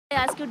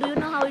ask you, do you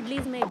know how idli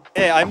is made?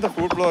 Hey, I'm the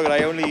food blogger.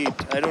 I only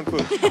eat. I don't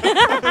cook.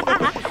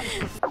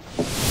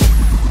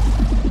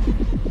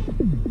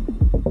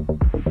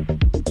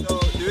 So,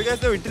 do you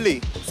guys know idli?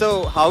 So,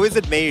 how is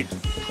it made?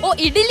 Oh,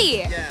 idli.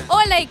 Yeah.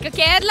 Oh, like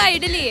Kerala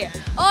idli.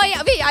 Oh,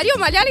 yeah. Wait, are you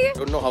Malayali? I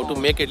don't know how to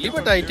make idli,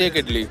 but I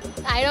take idli.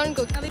 I don't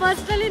cook.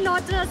 Personally,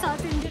 not a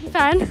South Indian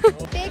fan.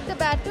 Take the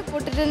batter,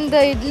 put it in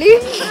the idli.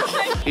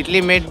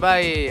 Idli made by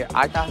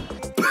atta.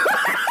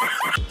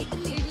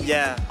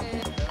 Yeah.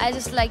 I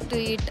just like to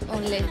eat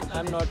only.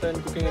 I'm not a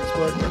cooking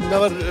expert.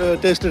 Never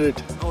tasted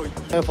it.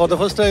 For the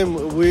first time,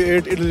 we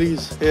ate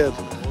idlis here.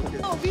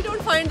 No, we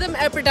don't find them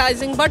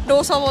appetizing, but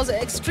dosa was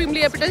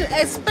extremely appetizing,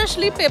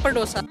 especially paper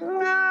dosa.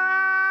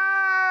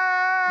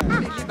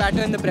 Idli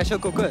batter in the pressure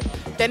cooker.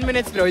 10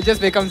 minutes, bro. It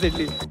just becomes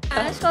idli.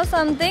 Mashed or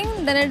something,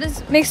 then it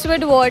is mixed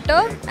with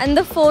water, and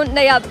the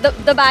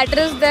batter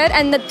is there,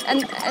 and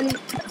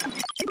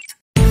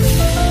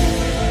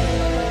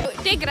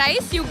take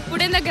rice, you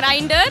put in the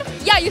grinder.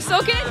 Yeah, you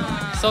soak it.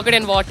 Soak it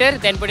in water,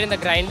 then put it in the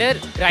grinder,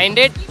 grind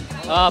it,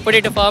 put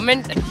it to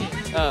ferment.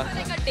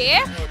 Like a day,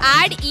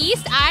 add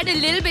yeast, add a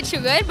little bit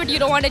sugar, but you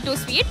don't want it too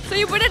sweet. So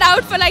you put it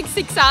out for like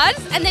 6 hours,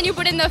 and then you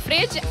put it in the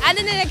fridge, and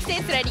then the next day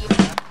it's ready.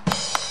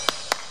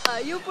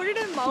 You put it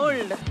in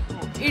mold,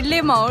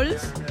 idli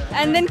molds,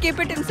 and then keep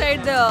it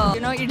inside the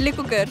idli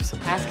cookers.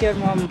 Ask your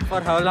mom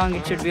for how long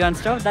it should be on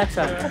stove. That's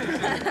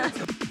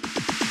all.